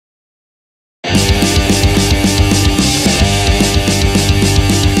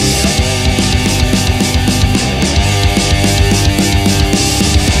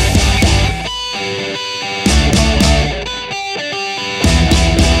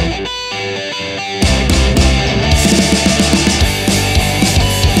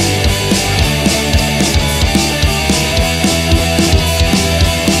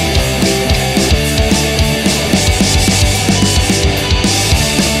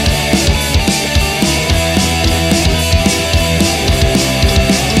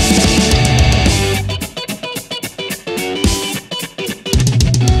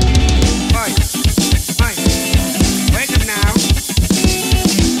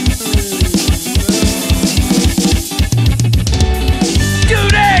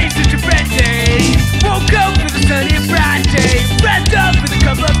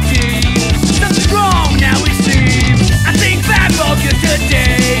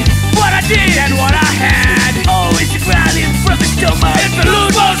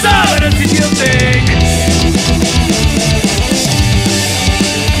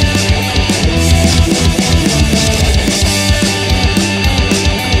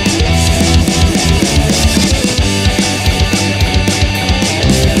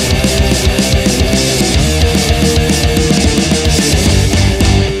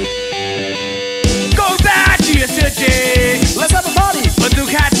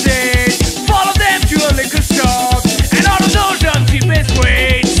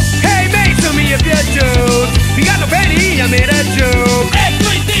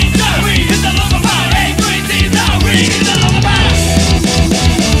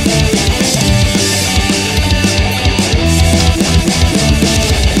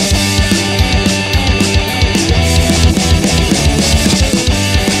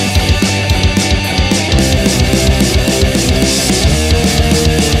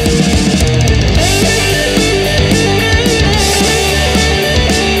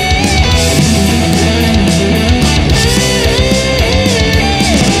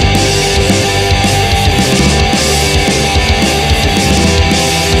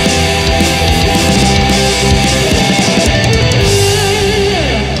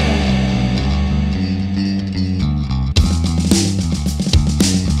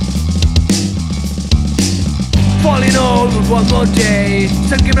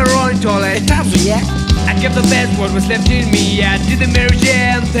Some keep me rolling toilet. I kept the best what was left in me. I did the Mary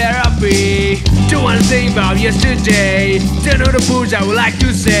Jane therapy. Don't wanna think about yesterday. Turn on the booze, I would like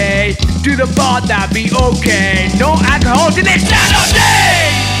to say. To the bar, that be okay. No alcohol the next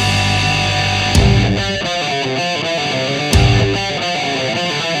day.